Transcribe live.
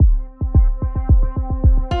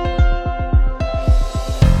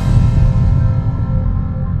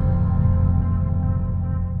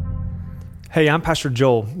Hey, I'm Pastor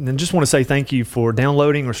Joel, and just want to say thank you for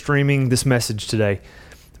downloading or streaming this message today.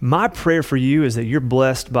 My prayer for you is that you're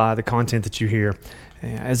blessed by the content that you hear.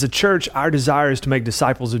 As a church, our desire is to make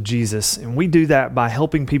disciples of Jesus, and we do that by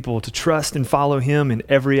helping people to trust and follow Him in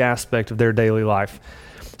every aspect of their daily life.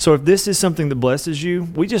 So if this is something that blesses you,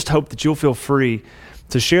 we just hope that you'll feel free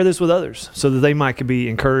to share this with others so that they might be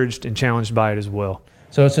encouraged and challenged by it as well.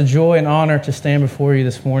 So it's a joy and honor to stand before you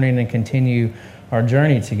this morning and continue our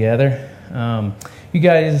journey together. You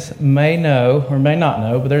guys may know or may not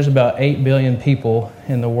know, but there's about 8 billion people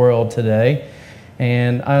in the world today.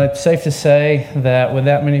 And it's safe to say that with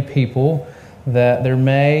that many people, that there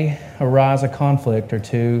may arise a conflict or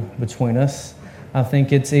two between us. I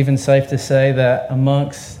think it's even safe to say that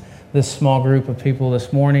amongst this small group of people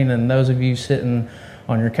this morning and those of you sitting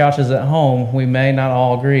on your couches at home, we may not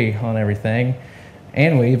all agree on everything,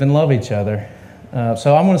 and we even love each other.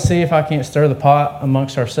 So I'm going to see if I can't stir the pot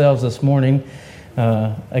amongst ourselves this morning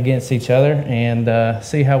against each other and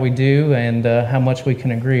see how we do and how much we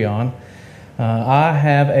can agree on. I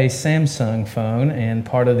have a Samsung phone, and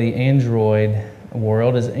part of the Android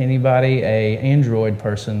world. Is anybody a Android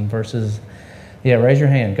person versus... Yeah, raise your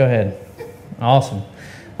hand. Go ahead. Awesome.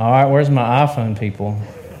 All right, where's my iPhone people?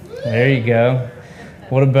 There you go.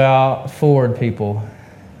 What about Ford people?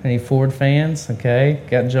 Any Ford fans? Okay,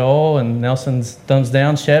 got Joel and Nelson's thumbs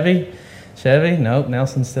down. Chevy? Nope,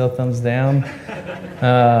 Nelson still thumbs down.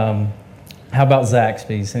 How about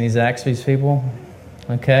Zaxby's? Any Zaxby's people?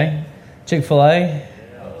 Okay. Chick-fil-A?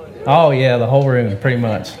 Oh yeah, the whole room, pretty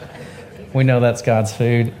much. We know that's God's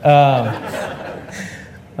food.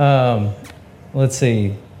 Let's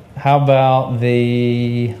see. How about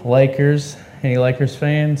the Lakers? Any Lakers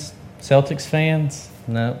fans? Celtics fans?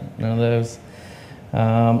 No, none of those.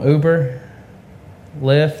 Uber,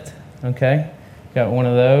 Lyft, okay, got one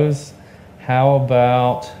of those. How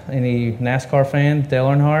about any NASCAR fan? Dale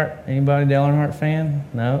Earnhardt, anybody Dale Earnhardt fan?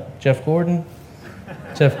 No. Jeff Gordon,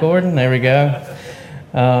 there we go.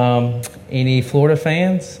 Any Florida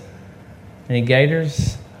fans? Any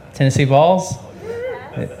Gators? Tennessee Vols?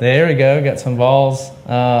 There we go, got some Vols.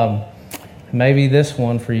 Maybe this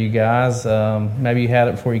one for you guys. Maybe you had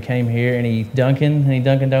it before you came here. Any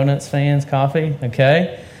Dunkin' Donuts fans? Coffee?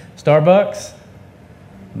 Okay. Starbucks?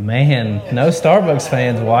 Man, no Starbucks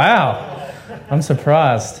fans. Wow. I'm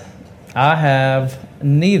surprised. I have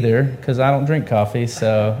neither because I don't drink coffee,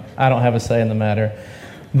 so I don't have a say in the matter.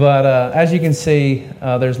 But as you can see,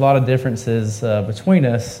 there's a lot of differences between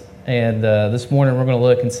us. And this morning we're going to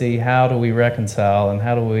look and see how do we reconcile and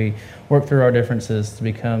how do we work through our differences to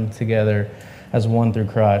become together as one through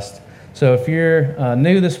Christ. So if you're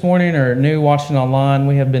new this morning or new watching online,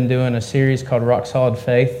 we have been doing a series called Rock Solid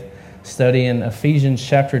Faith, studying Ephesians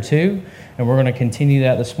chapter 2, and we're going to continue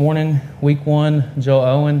that this morning. Week 1, Joel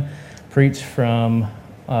Owen preached from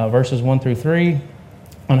verses 1 through 3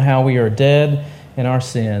 on how we are dead in our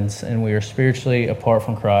sins and we are spiritually apart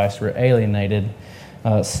from Christ. We're alienated.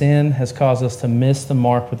 Sin has caused us to miss the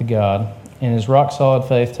mark with God. And his rock solid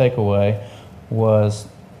faith takeaway was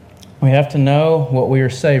we have to know what we are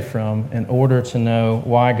saved from in order to know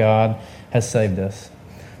why God has saved us.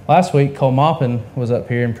 Last week, Cole Maupin was up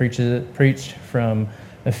here and preached from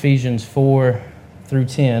Ephesians 4 through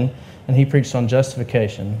 10, and he preached on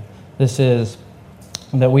justification. This is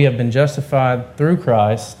that we have been justified through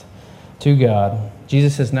Christ to God.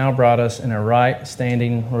 Jesus has now brought us in a right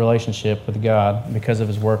standing relationship with God because of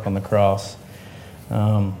his work on the cross.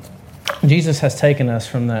 Jesus has taken us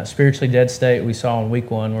from that spiritually dead state we saw in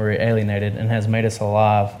week 1 where we were alienated and has made us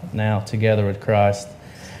alive now together with Christ.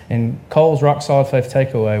 And Cole's rock solid faith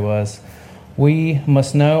takeaway was, we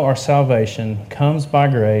must know our salvation comes by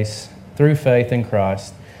grace through faith in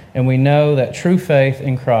Christ. And we know that true faith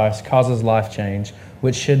in Christ causes life change,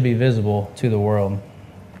 which should be visible to the world.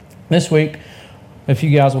 This week, if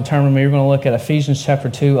you guys will turn with me, we're going to look at Ephesians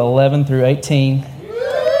chapter 2, 11 through 18.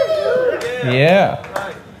 Yeah.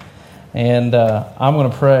 And I'm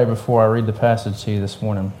going to pray before I read the passage to you this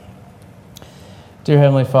morning. Dear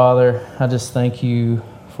Heavenly Father, I just thank you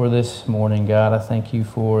for this morning, God. I thank you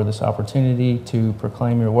for this opportunity to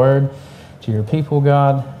proclaim your word to your people,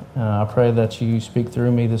 God. I pray that you speak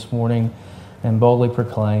through me this morning and boldly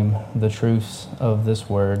proclaim the truths of this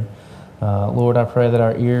word. Lord, I pray that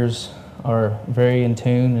our ears are very in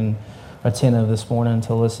tune and attentive this morning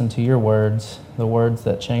to listen to your words, the words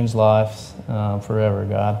that change lives forever,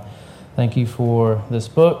 God. Thank you for this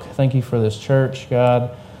book. Thank you for this church,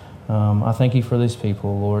 God. I thank you for these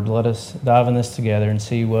people, Lord. Let us dive in this together and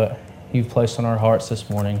see what you've placed on our hearts this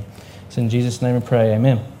morning. It's in Jesus' name we pray,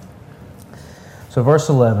 amen. So verse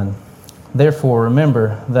 11, therefore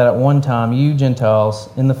remember that at one time you Gentiles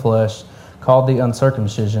in the flesh called the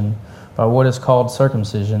uncircumcision, by what is called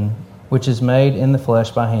circumcision, which is made in the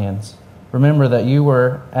flesh by hands. Remember that you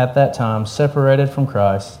were at that time separated from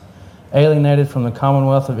Christ, alienated from the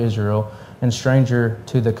commonwealth of Israel, and stranger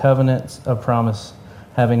to the covenants of promise,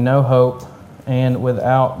 having no hope and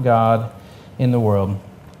without God in the world.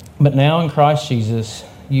 But now in Christ Jesus,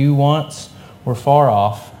 you once were far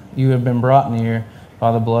off, you have been brought near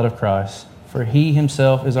by the blood of Christ. For he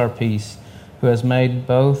himself is our peace, who has made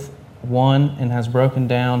both one and has broken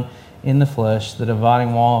down in the flesh the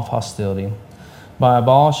dividing wall of hostility, by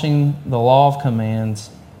abolishing the law of commands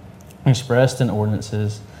expressed in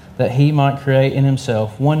ordinances, that he might create in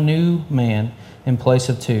himself one new man in place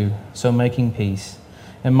of two, so making peace,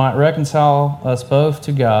 and might reconcile us both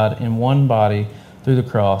to God in one body through the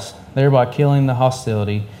cross, thereby killing the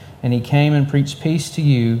hostility. And he came and preached peace to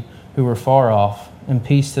you who were far off, and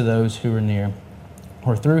peace to those who were near.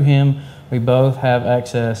 For through him we both have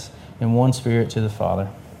access in one Spirit to the Father.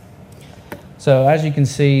 So as you can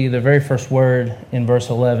see, the very first word in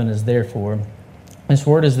verse 11 is therefore. This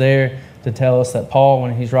word is there to tell us that Paul,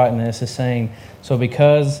 when he's writing this, is saying, so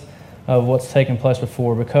because of what's taken place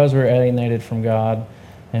before, because we were alienated from God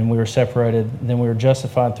and we were separated, then we were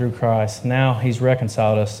justified through Christ. Now he's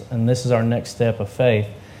reconciled us, and this is our next step of faith,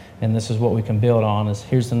 and this is what we can build on.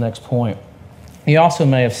 Here's the next point. You also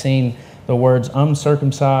may have seen the words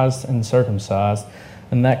uncircumcised and circumcised,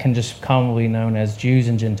 and that can just commonly be known as Jews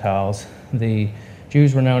and Gentiles. The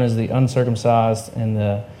Jews were known as the uncircumcised, and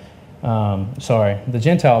the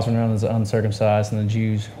Gentiles were known as the uncircumcised, and the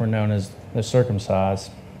Jews were known as the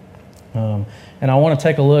circumcised. And I want to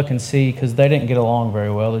take a look and see, because they didn't get along very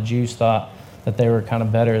well. The Jews thought that they were kind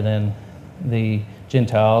of better than the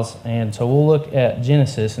Gentiles, and so we'll look at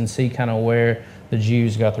Genesis and see kind of where the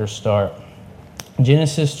Jews got their start.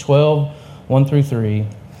 Genesis 12, 1 through 3.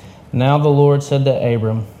 Now the Lord said to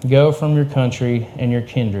Abram, go from your country and your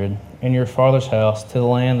kindred and your father's house to the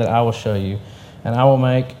land that I will show you, and I will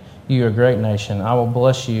make you a great nation. I will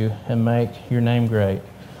bless you and make your name great,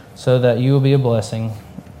 so that you will be a blessing.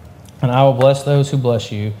 And I will bless those who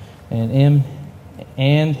bless you, and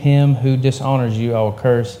him who dishonors you I will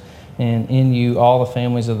curse, and in you all the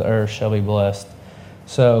families of the earth shall be blessed.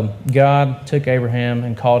 So God took Abraham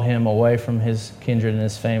and called him away from his kindred and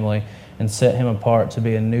his family and set him apart to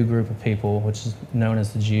be a new group of people, which is known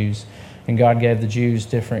as the Jews. And God gave the Jews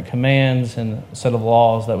different commands and a set of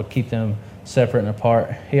laws that would keep them separate and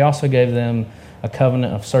apart. He also gave them a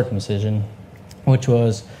covenant of circumcision, which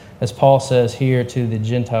was, as Paul says here to the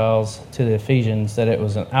Gentiles, to the Ephesians, that it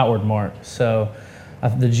was an outward mark. So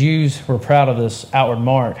the Jews were proud of this outward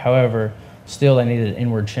mark. However, still they needed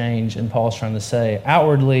inward change. And Paul's trying to say,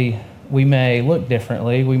 outwardly, we may look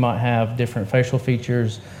differently. We might have different facial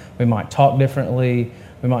features. We might talk differently.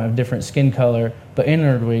 We might have different skin color. But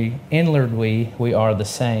inwardly, we are the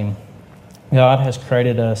same. God has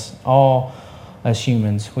created us all as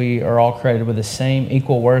humans. We are all created with the same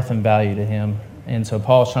equal worth and value to him. And so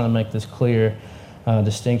Paul's trying to make this clear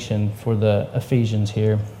distinction for the Ephesians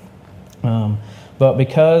here. But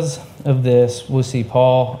because of this, we'll see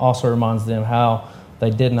Paul also reminds them how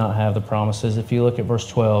they did not have the promises. If you look at verse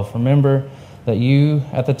 12, remember that you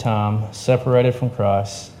at the time separated from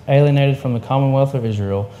Christ, alienated from the commonwealth of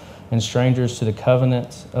Israel, and strangers to the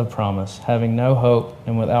covenants of promise, having no hope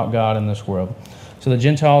and without God in this world. So the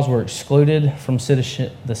Gentiles were excluded from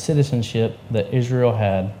the citizenship that Israel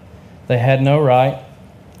had. They had no right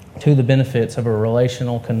to the benefits of a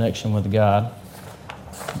relational connection with God.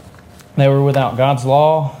 They were without God's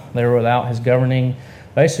law. They were without his governing.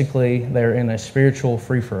 Basically, they were in a spiritual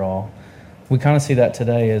free-for-all. We kind of see that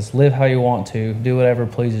today as live how you want to, do whatever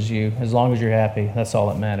pleases you, as long as you're happy. That's all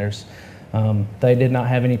that matters. They did not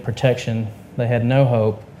have any protection. They had no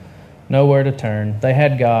hope, nowhere to turn. They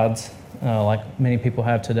had gods, like many people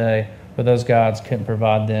have today, but those gods couldn't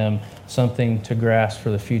provide them something to grasp for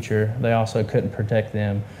the future. They also couldn't protect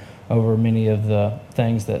them over many of the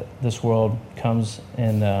things that this world comes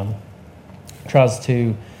and tries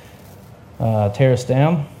to tear us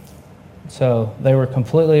down. So they were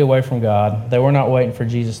completely away from God. They were not waiting for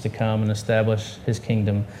Jesus to come and establish his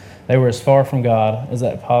kingdom. They were as far from God as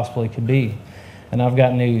that possibly could be. And I've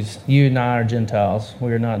got news. You and I are Gentiles.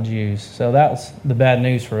 We are not Jews. So that's the bad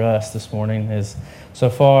news for us this morning is so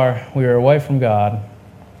far we are away from God.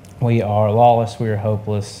 We are lawless. We are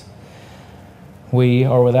hopeless. We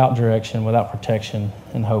are without direction, without protection,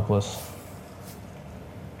 and hopeless.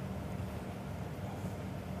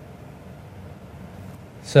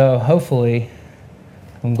 So hopefully,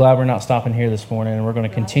 I'm glad we're not stopping here this morning, and we're going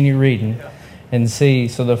to continue reading and see.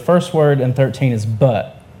 So the first word in 13 is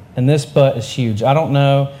but, and this but is huge. I don't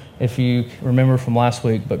know if you remember from last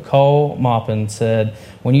week, but Cole Maupin said,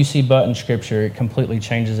 when you see but in Scripture, it completely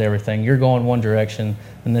changes everything. You're going one direction,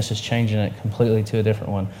 and this is changing it completely to a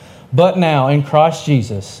different one. But now, in Christ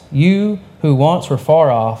Jesus, you who once were far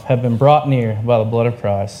off have been brought near by the blood of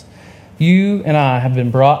Christ. You and I have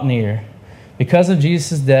been brought near. Because of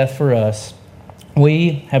Jesus' death for us,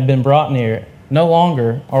 we have been brought near. No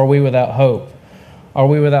longer are we without hope. Are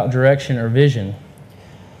we without direction or vision?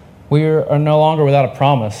 We are no longer without a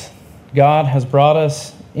promise. God has brought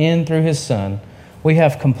us in through His Son. We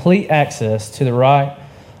have complete access to the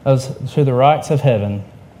rights of heaven.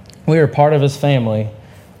 We are part of His family.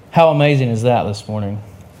 How amazing is that this morning?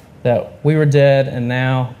 That we were dead and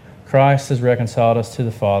now Christ has reconciled us to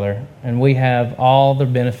the Father, and we have all the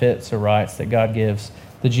benefits or rights that God gives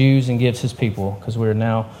the Jews and gives His people, because we are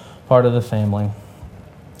now part of the family.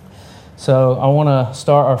 So I want to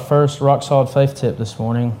start our first rock-solid faith tip this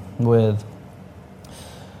morning with,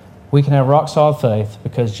 we can have rock-solid faith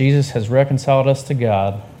because Jesus has reconciled us to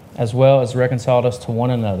God as well as reconciled us to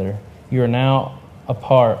one another. You are now a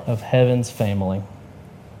part of heaven's family.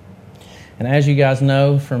 And as you guys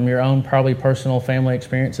know from your own probably personal family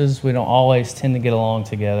experiences, we don't always tend to get along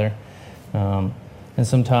together. And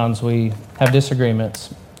sometimes we have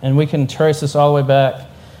disagreements. And we can trace this all the way back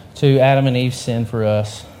to Adam and Eve's sin for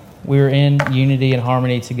us. We were in unity and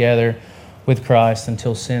harmony together with Christ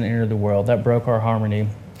until sin entered the world. That broke our harmony.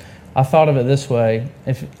 I thought of it this way.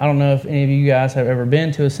 I don't know if any of you guys have ever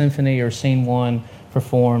been to a symphony or seen one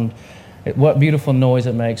performed. What beautiful noise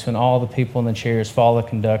it makes when all the people in the chairs follow the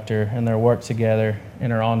conductor and they work together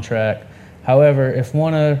and are on track. However, if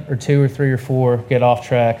one or two or three or four get off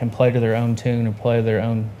track and play to their own tune or play their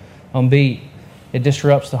own beat, it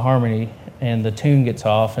disrupts the harmony and the tune gets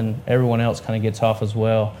off and everyone else kind of gets off as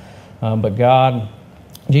well. But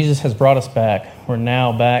Jesus has brought us back. We're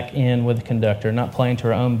now back in with the conductor, not playing to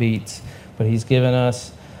our own beats, but He's given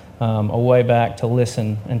us a way back to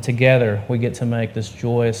listen, and together we get to make this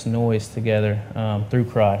joyous noise together through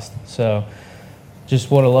Christ. So just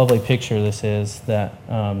what a lovely picture this is, that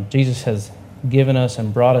Jesus has given us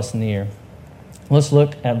and brought us near. Let's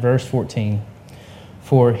look at verse 14.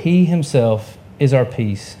 For He Himself is our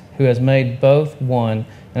peace, who has made both one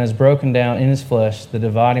and has broken down in His flesh the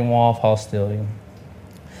dividing wall of hostility.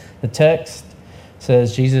 The text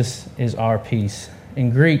says Jesus is our peace.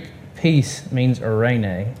 In Greek, peace means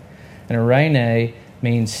eirene, and eirene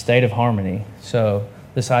means state of harmony. So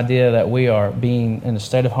this idea that we are being in a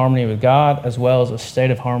state of harmony with God as well as a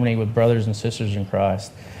state of harmony with brothers and sisters in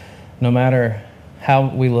Christ. No matter how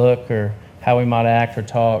we look or how we might act or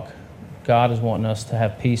talk, God is wanting us to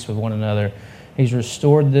have peace with one another. He's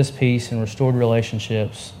restored this peace and restored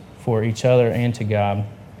relationships for each other and to God.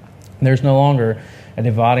 There's no longer a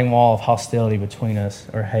dividing wall of hostility between us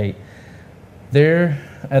or hate. There,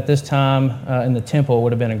 at this time in the temple,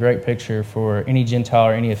 would have been a great picture for any Gentile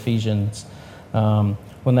or any Ephesians.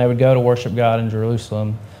 When they would go to worship God in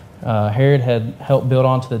Jerusalem, Herod had helped build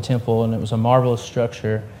onto the temple, and it was a marvelous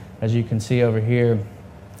structure, as you can see over here.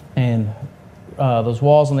 And those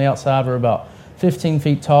walls on the outside were about 15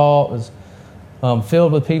 feet tall. It was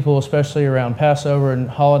filled with people, especially around Passover and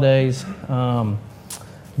holidays.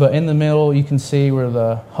 But in the middle, you can see where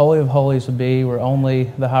the Holy of Holies would be, where only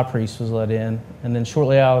the high priest was let in. And then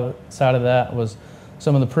shortly outside of that was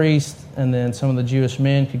some of the priests, and then some of the Jewish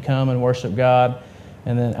men could come and worship God.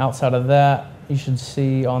 And then outside of that, you should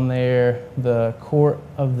see on there the court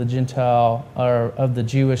of the Gentile, or of the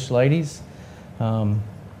Jewish ladies.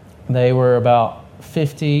 They were about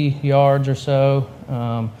 50 yards or so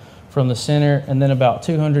from the center, and then about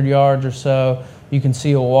 200 yards or so, you can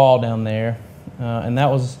see a wall down there. And that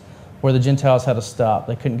was where the Gentiles had to stop.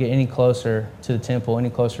 They couldn't get any closer to the temple, any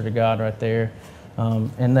closer to God right there.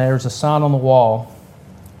 And there's a sign on the wall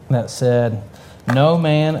that said, "No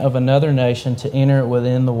man of another nation to enter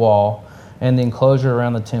within the wall and the enclosure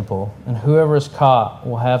around the temple. And whoever is caught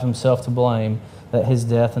will have himself to blame that his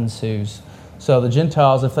death ensues." So the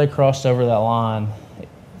Gentiles, if they crossed over that line,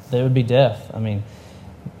 they would be death. I mean,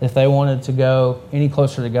 if they wanted to go any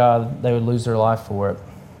closer to God, they would lose their life for it.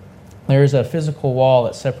 There is a physical wall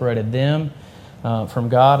that separated them from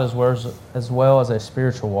God, as well as a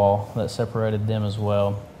spiritual wall that separated them as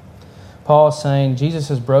well. Paul is saying Jesus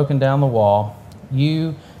has broken down the wall.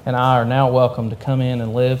 You and I are now welcome to come in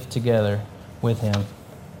and live together with Him.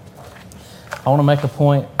 I want to make a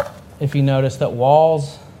point, if you notice, that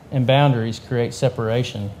walls and boundaries create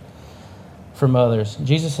separation from others.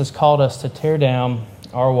 Jesus has called us to tear down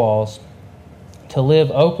our walls, to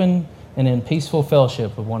live open and in peaceful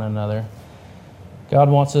fellowship with one another. God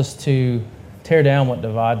wants us to tear down what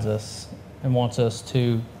divides us and wants us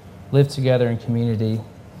to live together in community.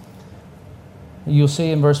 You'll see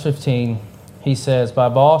in verse 15, he says, by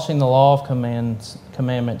abolishing the law of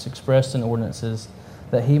commandments expressed in ordinances,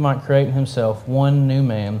 that he might create in himself one new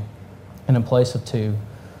man in a place of two,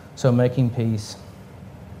 so making peace.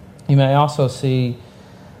 You may also see,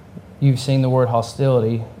 you've seen the word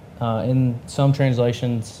hostility. In some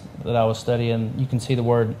translations that I was studying, you can see the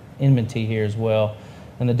word enmity here as well.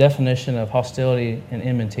 And the definition of hostility and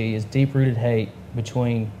enmity is deep-rooted hate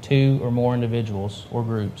between two or more individuals or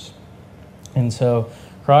groups. And so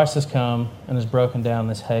Christ has come and has broken down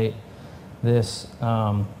this hate, this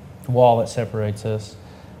wall that separates us.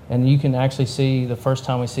 And you can actually see the first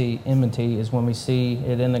time we see enmity is when we see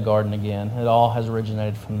it in the garden again. It all has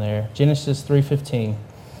originated from there. Genesis 3:15,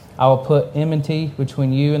 I will put enmity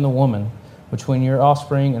between you and the woman, between your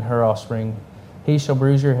offspring and her offspring. He shall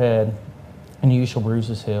bruise your head, and you shall bruise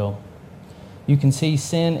his heel. You can see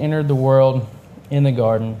sin entered the world in the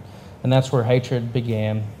garden, and that's where hatred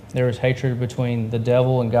began. There was hatred between the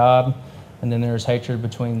devil and God, and then there was hatred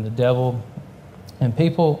between the devil and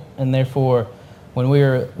people, and therefore, when we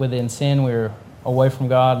are within sin, we are away from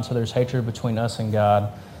God, and so there's hatred between us and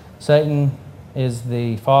God. Satan is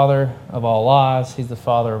the father of all lies. He's the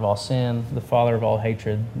father of all sin, the father of all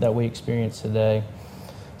hatred that we experience today.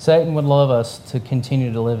 Satan would love us to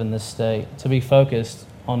continue to live in this state, to be focused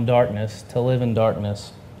on darkness, to live in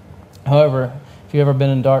darkness. However, if you've ever been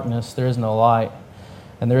in darkness, there is no light,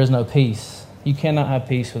 and there is no peace. You cannot have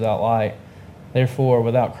peace without light. Therefore,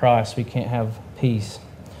 without Christ, we can't have peace.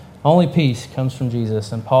 Only peace comes from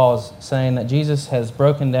Jesus, and Paul is saying that Jesus has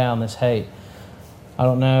broken down this hate. I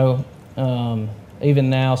don't know,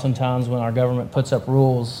 even now sometimes when our government puts up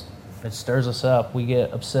rules, it stirs us up. We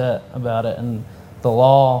get upset about it, and the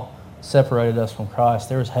law separated us from Christ.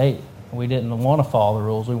 There was hate. We didn't want to follow the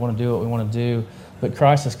rules. We want to do what we want to do, but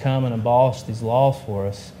Christ has come and abolished these laws for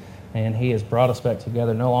us, and he has brought us back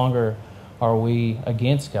together. No longer are we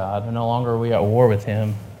against God, and no longer are we at war with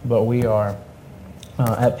him, but we are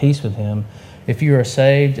at peace with him. If you are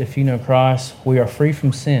saved, if you know Christ, we are free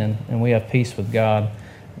from sin and we have peace with God.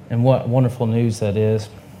 And what wonderful news that is.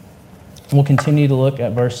 We'll continue to look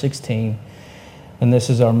at verse 16, and this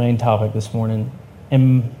is our main topic this morning.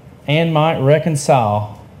 And might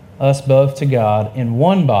reconcile us both to God in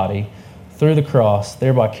one body through the cross,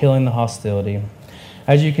 thereby killing the hostility.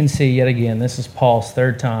 As you can see, yet again, this is Paul's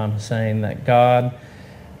third time saying that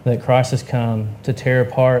Christ has come to tear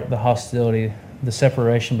apart the hostility, the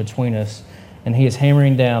separation between us, and he is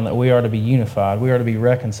hammering down that we are to be unified, we are to be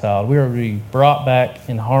reconciled, we are to be brought back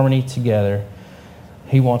in harmony together.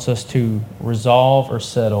 He wants us to resolve or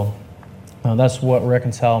settle. That's what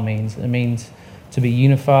reconcile means. It means to be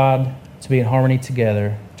unified, to be in harmony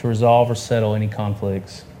together, to resolve or settle any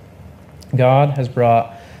conflicts. God has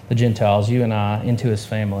brought the Gentiles, you and I, into his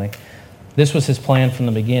family. This was his plan from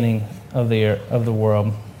the beginning of the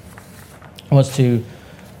world. He wants to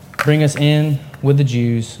bring us in with the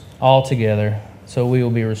Jews all together so we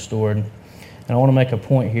will be restored. And I want to make a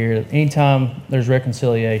point here. Anytime there's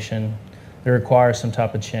reconciliation, it requires some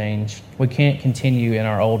type of change. We can't continue in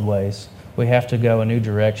our old ways. We have to go a new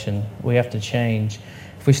direction. We have to change.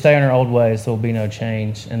 If we stay in our old ways, there will be no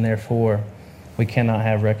change, and therefore we cannot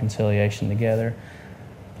have reconciliation together.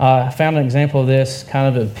 I found an example of this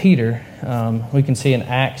kind of in Peter. We can see in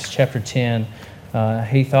Acts chapter 10,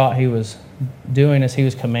 he thought he was doing as he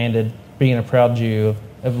was commanded, being a proud Jew,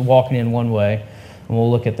 of walking in one way, and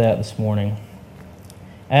we'll look at that this morning.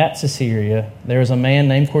 At Caesarea, there was a man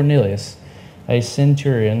named Cornelius, a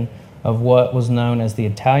centurion of what was known as the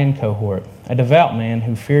Italian cohort, a devout man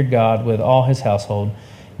who feared God with all his household,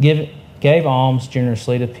 gave alms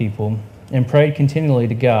generously to people, and prayed continually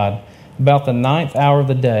to God. About the 9th hour of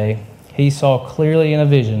the day, he saw clearly in a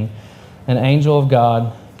vision an angel of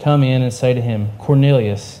God come in and say to him,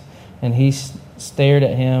 Cornelius. And he stared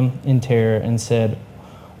at him in terror and said,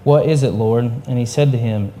 What is it, Lord? And he said to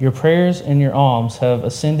him, Your prayers and your alms have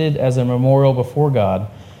ascended as a memorial before God.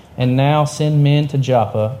 And now send men to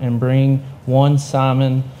Joppa and bring one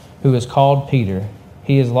Simon who is called Peter.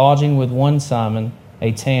 He is lodging with one Simon,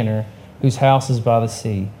 a tanner, whose house is by the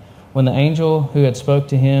sea. When the angel who had spoke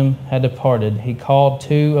to him had departed, he called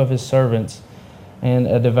 2 of his servants and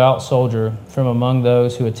a devout soldier from among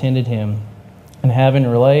those who attended him. And having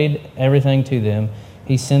relayed everything to them,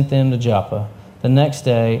 he sent them to Joppa. The next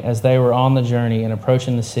day, as they were on the journey and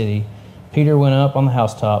approaching the city, Peter went up on the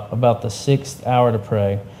housetop about the 6th hour to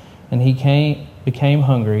pray. And he became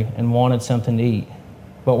hungry and wanted something to eat.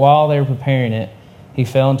 But while they were preparing it, he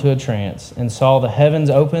fell into a trance and saw the heavens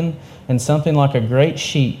open and something like a great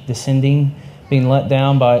sheet descending, being let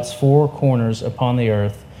down by its 4 corners upon the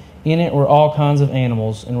earth. In it were all kinds of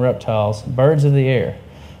animals and reptiles, birds of the air.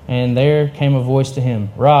 And there came a voice to him,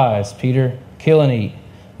 Rise, Peter, kill and eat.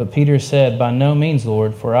 But Peter said, By no means,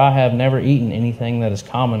 Lord, for I have never eaten anything that is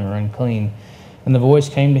common or unclean. And the voice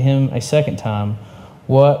came to him a second time,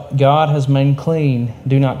 What God has made clean,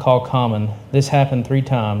 do not call common. This happened 3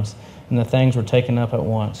 times, and the things were taken up at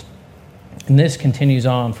once. And this continues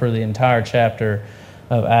on for the entire chapter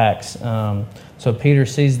of Acts. So Peter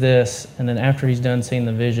sees this, and then after he's done seeing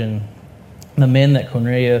the vision, the men that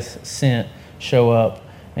Cornelius sent show up,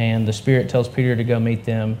 and the Spirit tells Peter to go meet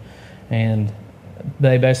them. And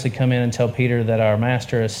they basically come in and tell Peter that our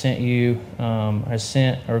master has sent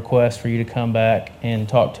a request for you to come back and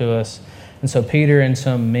talk to us. And so Peter and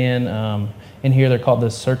some men, in here they're called the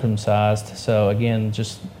circumcised. So again,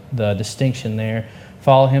 just the distinction there,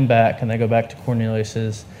 follow him back, and they go back to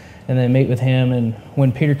Cornelius's, and they meet with him. And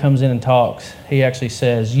when Peter comes in and talks, he actually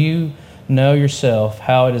says, You know yourself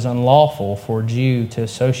how it is unlawful for a Jew to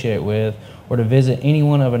associate with or to visit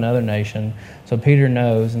anyone of another nation. So Peter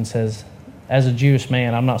knows and says, as a Jewish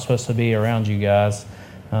man, I'm not supposed to be around you guys,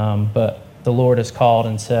 but the Lord has called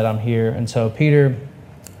and said, I'm here. And so Peter,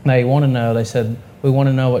 they said, we want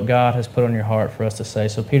to know what God has put on your heart for us to say.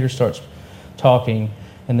 So Peter starts talking,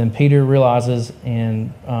 and then Peter realizes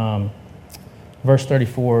in verse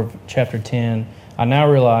 34 of chapter 10, I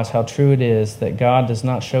now realize how true it is that God does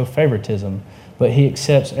not show favoritism, but he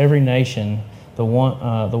accepts every nation, the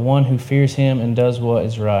one who fears him and does what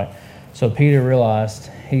is right. So Peter realized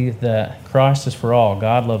that Christ is for all.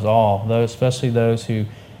 God loves all, especially those who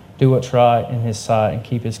do what's right in his sight and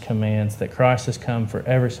keep his commands, that Christ has come for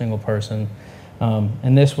every single person.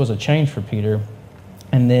 And this was a change for Peter.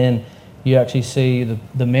 And then you actually see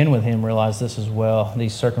the men with him realize this as well,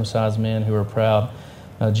 these circumcised men who are proud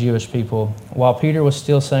Jewish people. While Peter was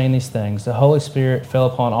still saying these things, the Holy Spirit fell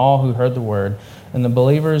upon all who heard the word, and the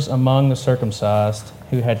believers among the circumcised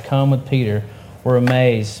who had come with Peter were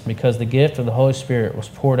amazed because the gift of the Holy Spirit was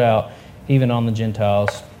poured out even on the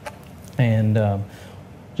Gentiles. And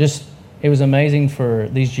it was amazing for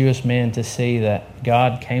these Jewish men to see that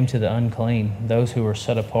God came to the unclean, those who were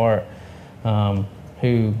set apart,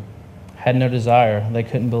 who had no desire. They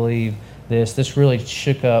couldn't believe this. This really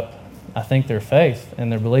shook up, I think, their faith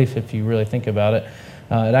and their belief, if you really think about it.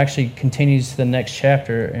 It actually continues to the next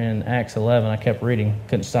chapter in Acts 11. I kept reading,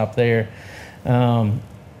 couldn't stop there.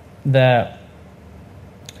 That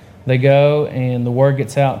they go and the word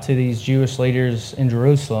gets out to these Jewish leaders in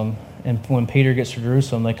Jerusalem. And when Peter gets to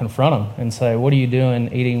Jerusalem, they confront him and say, What are you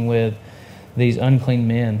doing eating with these unclean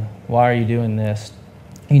men? Why are you doing this?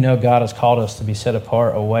 You know God has called us to be set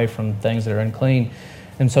apart away from things that are unclean.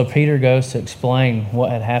 And so Peter goes to explain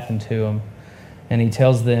what had happened to him. And he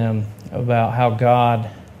tells them about how God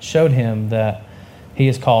showed him that he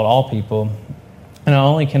has called all people. And I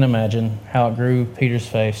only can imagine how it grew Peter's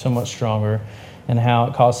faith so much stronger and how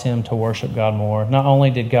it caused him to worship God more. Not only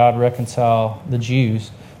did God reconcile the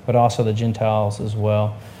Jews, but also the Gentiles as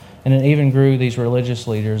well. And it even grew these religious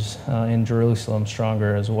leaders in Jerusalem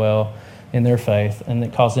stronger as well in their faith, and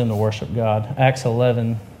it caused them to worship God. Acts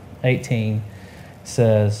 11:18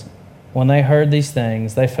 says, When they heard these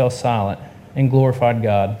things, they fell silent and glorified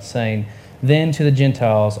God, saying, Then to the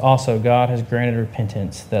Gentiles also God has granted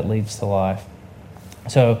repentance that leads to life.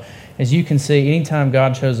 So, as you can see, anytime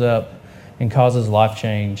God shows up and causes life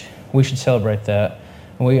change, we should celebrate that.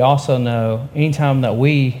 And we also know anytime that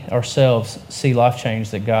we ourselves see life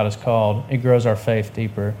change that God has called, it grows our faith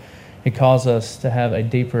deeper. It calls us to have a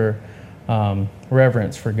deeper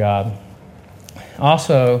reverence for God.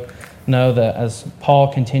 Also, know that as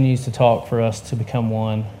Paul continues to talk for us to become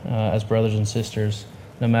one as brothers and sisters,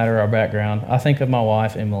 no matter our background, I think of my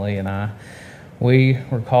wife, Emily, and I. We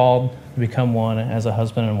were called to become one as a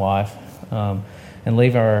husband and wife and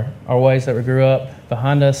leave our ways that we grew up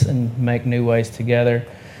behind us and make new ways together.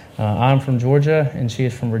 I'm from Georgia, and she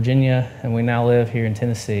is from Virginia, and we now live here in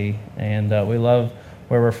Tennessee. And we love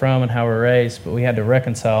where we're from and how we're raised, but we had to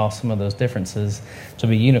reconcile some of those differences to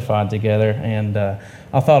be unified together. And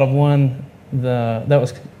I thought of one that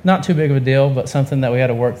was not too big of a deal, but something that we had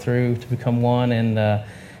to work through to become one. And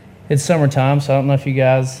it's summertime, so I don't know if you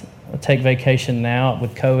guys take vacation now.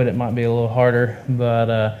 With COVID, it might be a little harder,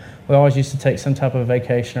 but we always used to take some type of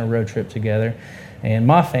vacation or road trip together. And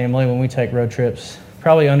my family, when we take road trips,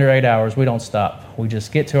 probably under 8 hours, we don't stop. We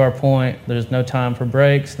just get to our point. There's no time for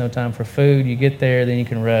breaks, no time for food. You get there, then you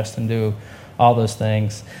can rest and do all those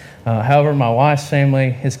things. However, my wife's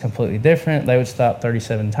family is completely different. They would stop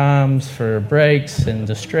 37 times for breaks and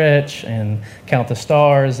to stretch and count the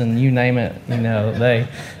stars and you name it. They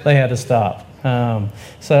had to stop.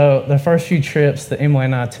 So the first few trips that Emily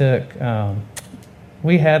and I took,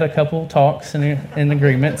 we had a couple talks and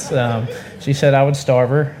agreements. She said I would starve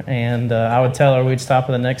her, and I would tell her we'd stop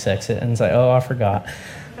at the next exit and say, oh, I forgot.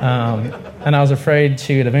 And I was afraid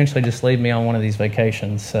she would eventually just leave me on one of these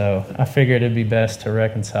vacations, so I figured it'd be best to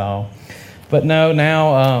reconcile. But no,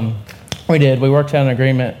 now we did. We worked out an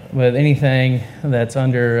agreement with anything that's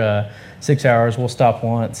under 6 hours. We'll stop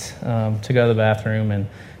once to go to the bathroom, and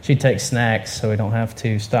she takes snacks so we don't have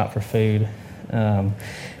to stop for food.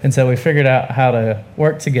 And so we figured out how to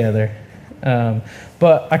work together.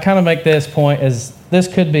 But I kind of make this point as this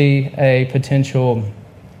could be a potential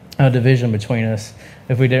division between us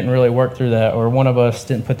if we didn't really work through that, or one of us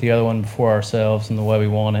didn't put the other one before ourselves in the way we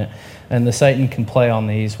want it. And the Satan can play on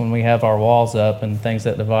these when we have our walls up and things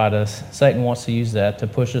that divide us. Satan wants to use that to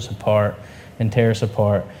push us apart and tear us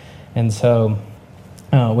apart. And so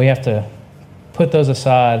we have to put those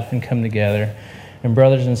aside and come together. And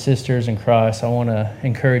brothers and sisters in Christ, I want to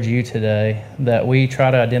encourage you today that we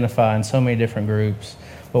try to identify in so many different groups,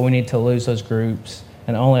 but we need to lose those groups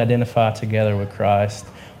and only identify together with Christ.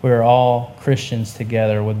 We are all Christians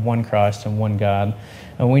together with one Christ and one God.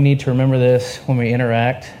 And we need to remember this when we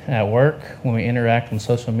interact at work, when we interact on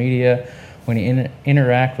social media, when we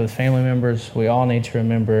interact with family members. We all need to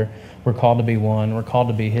remember we're called to be one. We're called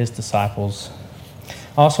to be his disciples.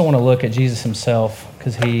 I also want to look at Jesus himself,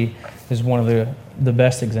 because he is one of the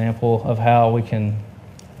best example of how we can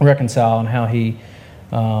reconcile, and how he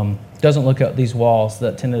doesn't look at these walls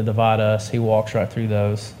that tend to divide us. He walks right through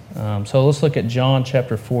those. So let's look at John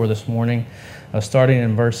chapter 4 this morning, starting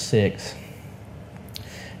in verse 6.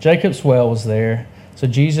 Jacob's well was there, so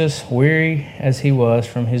Jesus, weary as he was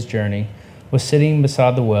from his journey, was sitting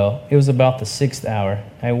beside the well. It was about the 6th hour.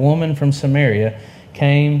 A woman from Samaria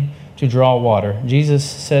came to draw water. Jesus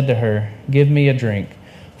said to her, "Give me a drink,"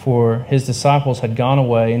 for his disciples had gone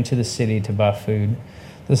away into the city to buy food.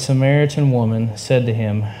 The Samaritan woman said to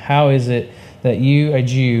him, "How is it that you, a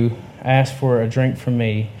Jew, ask for a drink from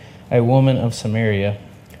me, a woman of Samaria?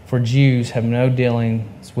 For Jews have no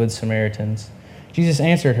dealings with Samaritans." Jesus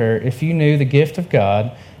answered her, "If you knew the gift of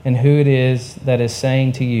God and who it is that is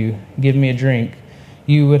saying to you, 'Give me a drink,'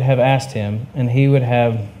 you would have asked him, and he would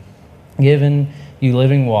have given you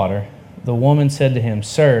living water." The woman said to him,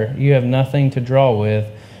 "Sir, you have nothing to draw with,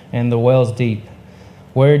 and the well's deep.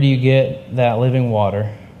 Where do you get that living water?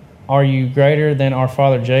 Are you greater than our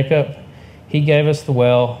father Jacob? He gave us the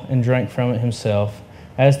well and drank from it himself,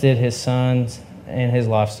 as did his sons and his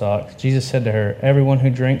livestock." Jesus said to her, "Everyone who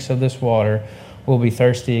drinks of this water will be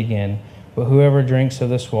thirsty again, but whoever drinks of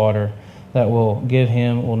this water that will give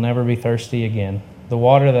him will never be thirsty again. The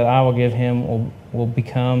water that I will give him will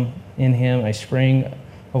become in him a spring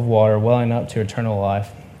of water welling up to eternal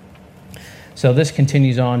life." So this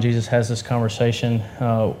continues on. Jesus has this conversation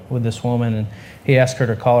with this woman, and he asks her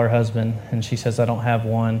to call her husband, and she says, "I don't have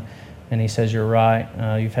one." And he says, "You're right.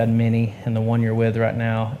 You've had many, and the one you're with right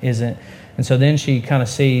now isn't." And so then she kind of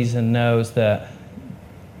sees and knows that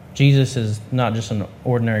Jesus is not just an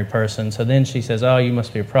ordinary person. So then she says, "Oh, you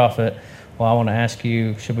must be a prophet. Well, I want to ask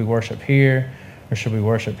you, should we worship here or should we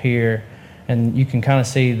worship here?" And you can kind of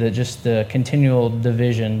see that just the continual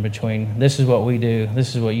division between this is what we do,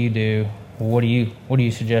 this is what you do. What do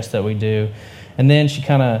you suggest that we do? And then she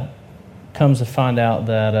kind of comes to find out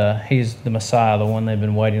that he's the Messiah, the one they've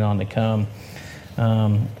been waiting on to come.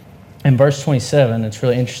 In verse 27, it's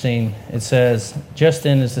really interesting. It says, "Just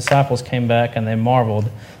then his disciples came back, and they marveled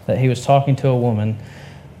that he was talking to a woman,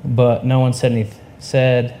 but no one said anything.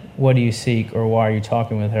 Said, 'What do you seek?' or 'Why are you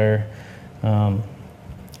talking with her?'"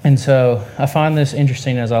 And so I find this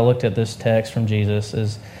interesting as I looked at this text from Jesus,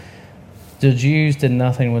 is the Jews did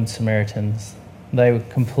nothing with Samaritans. They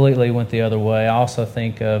completely went the other way. I also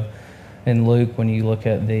think of in Luke, when you look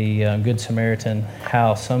at the Good Samaritan,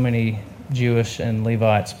 how so many Jewish and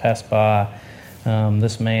Levites passed by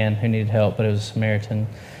this man who needed help, but it was a Samaritan.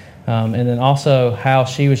 And then also how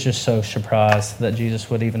she was just so surprised that Jesus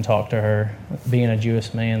would even talk to her, being a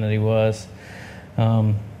Jewish man that he was.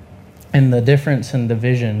 And the difference in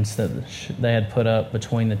divisions that they had put up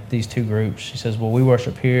between these two groups. She says, "Well, we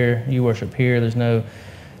worship here, you worship here. There's no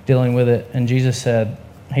dealing with it." And Jesus said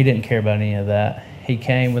he didn't care about any of that. He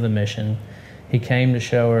came with a mission. He came to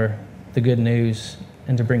show her the good news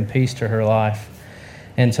and to bring peace to her life.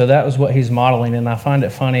 And so that was what he's modeling. And I find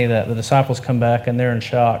it funny that the disciples come back and they're in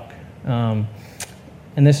shock.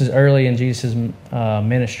 And this is early in Jesus'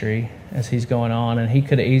 ministry as he's going on. And he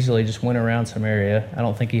could have easily just went around Samaria. I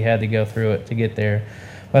don't think he had to go through it to get there.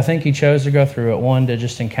 But I think he chose to go through it, one, to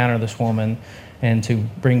just encounter this woman and to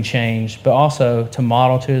bring change, but also to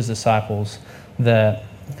model to his disciples that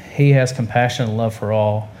he has compassion and love for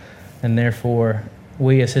all. And therefore,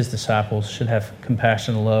 we as his disciples should have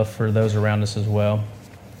compassion and love for those around us as well.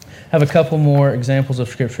 I have a couple more examples of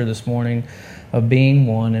Scripture this morning of being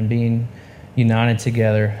one and being united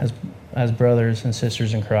together as brothers and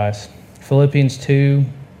sisters in Christ. Philippians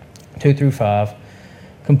 2:2-5.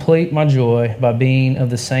 Complete my joy by being of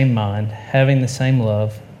the same mind, having the same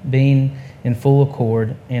love, being in full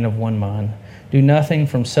accord and of one mind. Do nothing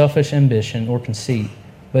from selfish ambition or conceit,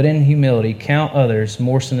 but in humility count others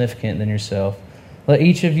more significant than yourself. Let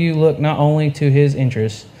each of you look not only to his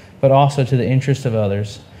interest, but also to the interest of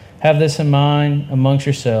others. Have this in mind amongst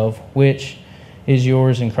yourselves, which is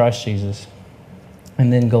yours in Christ Jesus.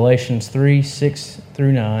 And then Galatians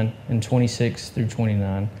 3:6-9 and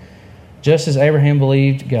 26-29. Just as Abraham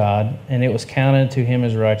believed God, and it was counted to him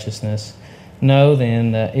as righteousness, know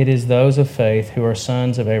then that it is those of faith who are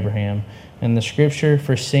sons of Abraham. And the Scripture,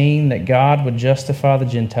 foreseeing that God would justify the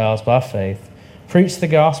Gentiles by faith, preached the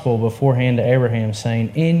gospel beforehand to Abraham,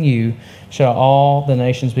 saying, in you shall all the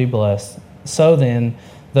nations be blessed. So then,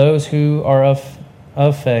 those who are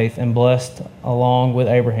of faith and blessed along with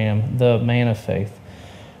Abraham, the man of faith.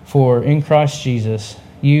 For in Christ Jesus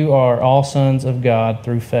you are all sons of God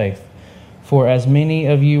through faith. For as many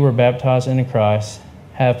of you were baptized into Christ,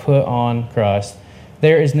 have put on Christ.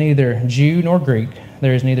 There is neither Jew nor Greek,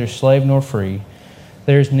 there is neither slave nor free,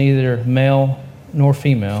 there is neither male nor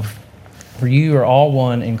female, for you are all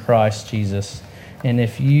one in Christ Jesus. And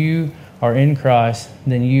if you are in Christ,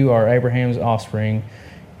 then you are Abraham's offspring,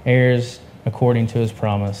 heirs according to his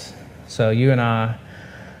promise. So you and I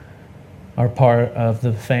are part of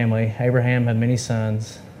the family. Abraham had many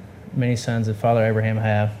sons that Father Abraham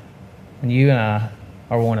have, and you and I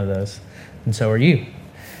are one of those, and so are you.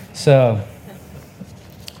 So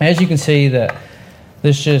as you can see, that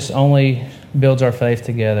this just only builds our faith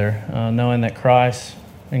together, knowing that Christ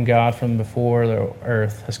and God from before the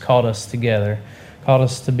earth has called us together, called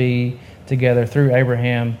us to be together through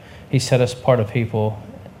Abraham. He set us apart of people.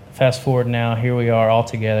 Fast forward now, here we are all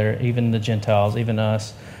together. Even the Gentiles, even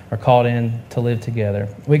us, are called in to live together.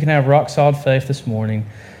 We can have rock-solid faith this morning,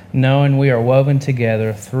 knowing we are woven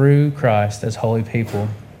together through Christ as holy people.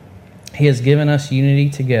 He has given us unity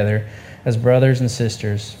together as brothers and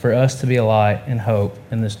sisters for us to be a light and hope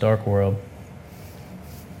in this dark world.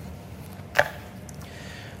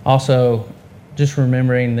 Also, just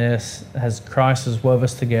remembering this, as Christ has wove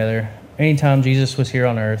us together, anytime Jesus was here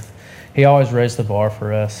on earth, he always raised the bar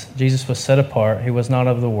for us. Jesus was set apart. He was not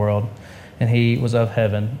of the world, and he was of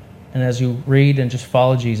heaven. And as you read and just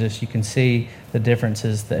follow Jesus, you can see the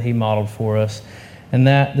differences that he modeled for us. And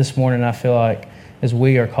that this morning, I feel like, as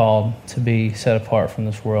we are called to be set apart from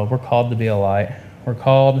this world, we're called to be a light. We're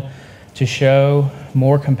called to show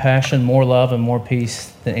more compassion, more love, and more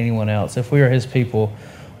peace than anyone else. If we are his people,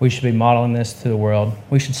 we should be modeling this to the world.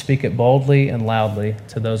 We should speak it boldly and loudly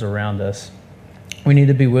to those around us. We need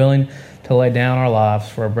to be willing to lay down our lives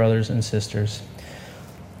for our brothers and sisters.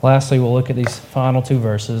 Lastly, we'll look at these final two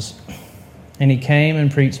verses. And he came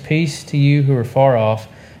and preached peace to you who are far off,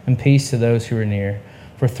 and peace to those who are near.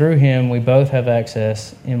 For through him we both have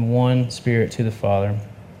access in one Spirit to the Father.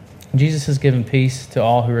 Jesus has given peace to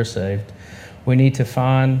all who are saved. We need to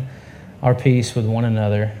find our peace with one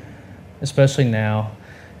another, especially now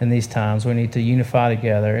in these times. We need to unify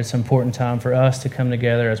together. It's an important time for us to come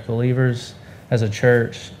together as believers, as a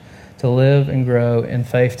church, to live and grow in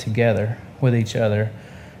faith together with each other.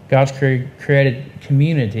 God's created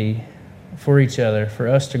community for each other, for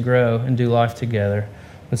us to grow and do life together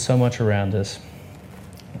with so much around us.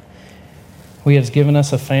 He has given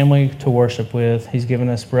us a family to worship with. He's given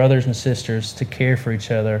us brothers and sisters to care for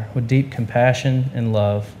each other with deep compassion and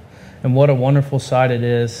love. And what a wonderful sight it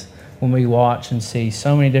is when we watch and see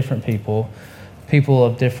so many different people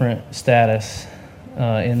of different status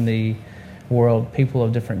in the world, people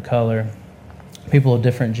of different color, people of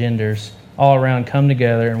different genders, all around come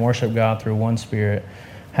together and worship God through one Spirit.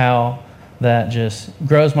 How that just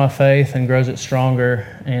grows my faith and grows it stronger,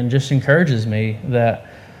 and just encourages me that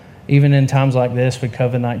even in times like this with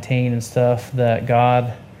COVID-19 and stuff, that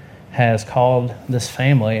God has called this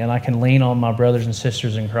family, and I can lean on my brothers and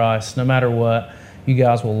sisters in Christ. No matter what, you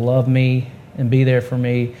guys will love me and be there for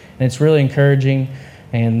me. And it's really encouraging,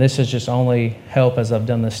 and this has just only helped as I've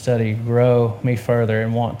done this study grow me further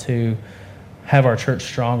and want to have our church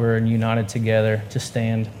stronger and united together to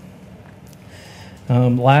stand.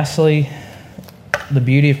 Lastly, the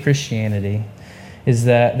beauty of Christianity is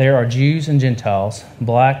that there are Jews and Gentiles,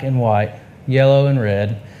 black and white, yellow and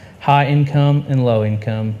red, high income and low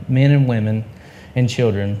income, men and women, and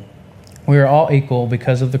children. We are all equal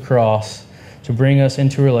because of the cross to bring us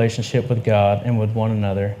into relationship with God and with one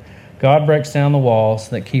another. God breaks down the walls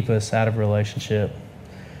that keep us out of relationship.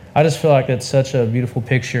 I just feel like it's such a beautiful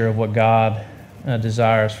picture of what God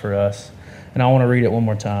desires for us. And I want to read it one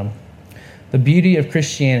more time. The beauty of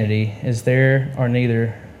Christianity is there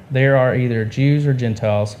are either Jews or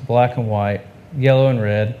Gentiles, black and white, yellow and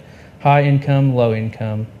red, high income, low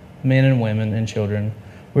income, men and women and children.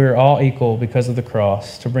 We are all equal because of the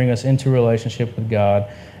cross to bring us into relationship with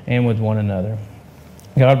God and with one another.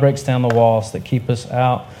 God breaks down the walls that keep us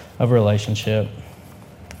out of relationship.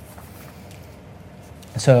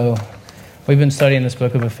 So we've been studying this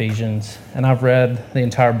book of Ephesians, and I've read the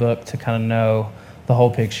entire book to kind of know the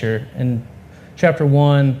whole picture. In chapter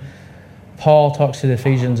 1, Paul talks to the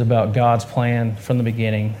Ephesians about God's plan from the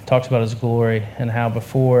beginning, talks about his glory and how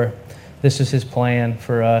before this is his plan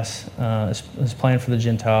for us, his plan for the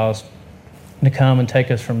Gentiles to come and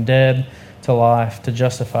take us from dead to life, to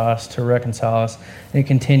justify us, to reconcile us. And it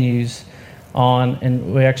continues on,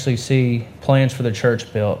 and we actually see plans for the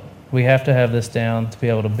church built. We have to have this down to be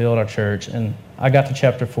able to build our church. And I got to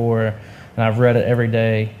chapter 4, and I've read it every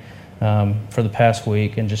day for the past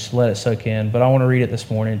week and just let it soak in. But I want to read it this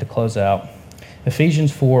morning to close out.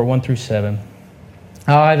 Ephesians 4, 1-7.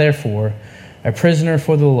 I, therefore, a prisoner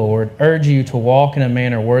for the Lord, urge you to walk in a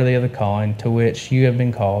manner worthy of the calling to which you have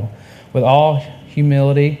been called, with all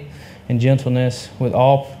humility and gentleness, with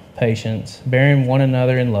all patience, bearing one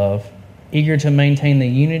another in love, eager to maintain the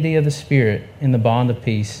unity of the Spirit in the bond of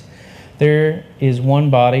peace. There is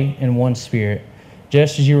one body and one Spirit,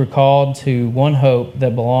 just as you were called to one hope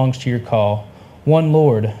that belongs to your call, one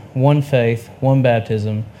Lord, one faith, one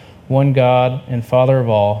baptism, one God and Father of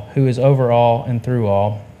all, who is over all and through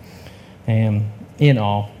all and in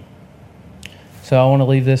all. So I want to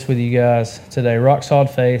leave this with you guys today. Rock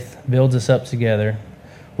solid faith builds us up together.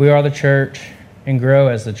 We are the church and grow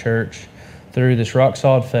as the church through this rock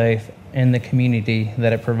solid faith and the community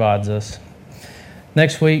that it provides us.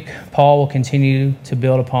 Next week, Paul will continue to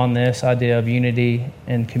build upon this idea of unity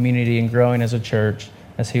and community and growing as a church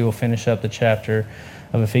as he will finish up the chapter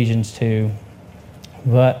of Ephesians 2.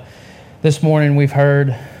 But this morning we've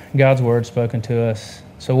heard God's word spoken to us.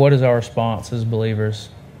 So what is our response as believers?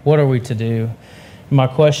 What are we to do? My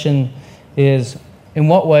question is, in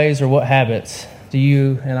what ways or what habits do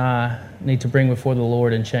you and I need to bring before the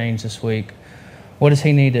Lord and change this week? What does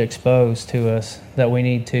he need to expose to us that we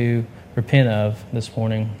need to repent of this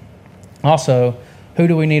morning? Also, who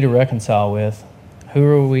do we need to reconcile with? Who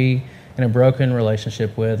are we in a broken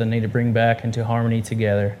relationship with and need to bring back into harmony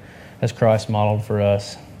together as Christ modeled for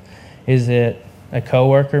us? Is it a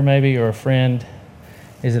coworker maybe, or a friend?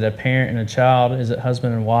 Is it a parent and a child? Is it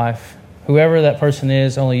husband and wife? Whoever that person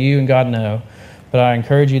is, only you and God know. But I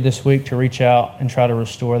encourage you this week to reach out and try to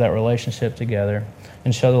restore that relationship together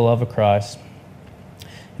and show the love of Christ.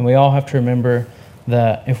 And we all have to remember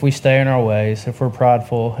that if we stay in our ways, if we're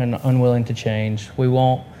prideful and unwilling to change, we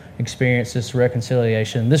won't experience this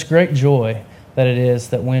reconciliation, this great joy that it is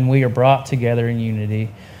that when we are brought together in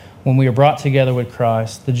unity, when we are brought together with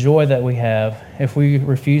Christ, the joy that we have, if we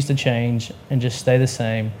refuse to change and just stay the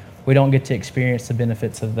same, we don't get to experience the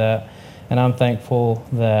benefits of that. And I'm thankful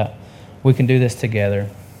that we can do this together.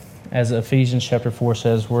 As Ephesians chapter 4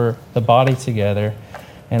 says, we're the body together.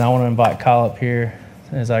 And I want to invite Kyle up here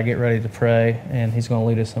as I get ready to pray, and he's going to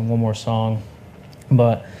lead us in one more song.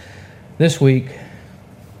 But this week,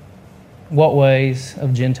 what ways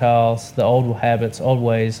of Gentiles, the old habits, old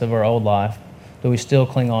ways of our old life, do we still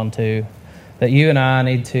cling on to that you and I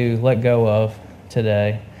need to let go of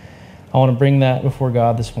today? I want to bring that before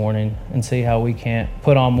God this morning and see how we can't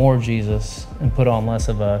put on more of Jesus and put on less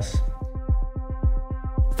of us.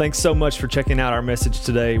 Thanks so much for checking out our message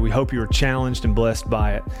today. We hope you were challenged and blessed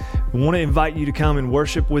by it. We want to invite you to come and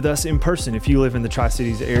worship with us in person if you live in the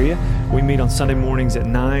Tri-Cities area. We meet on Sunday mornings at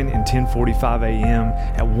 9 and 10:45 a.m.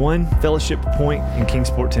 at One Fellowship Point in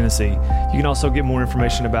Kingsport, Tennessee. You can also get more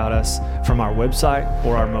information about us from our website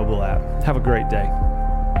or our mobile app. Have a great day.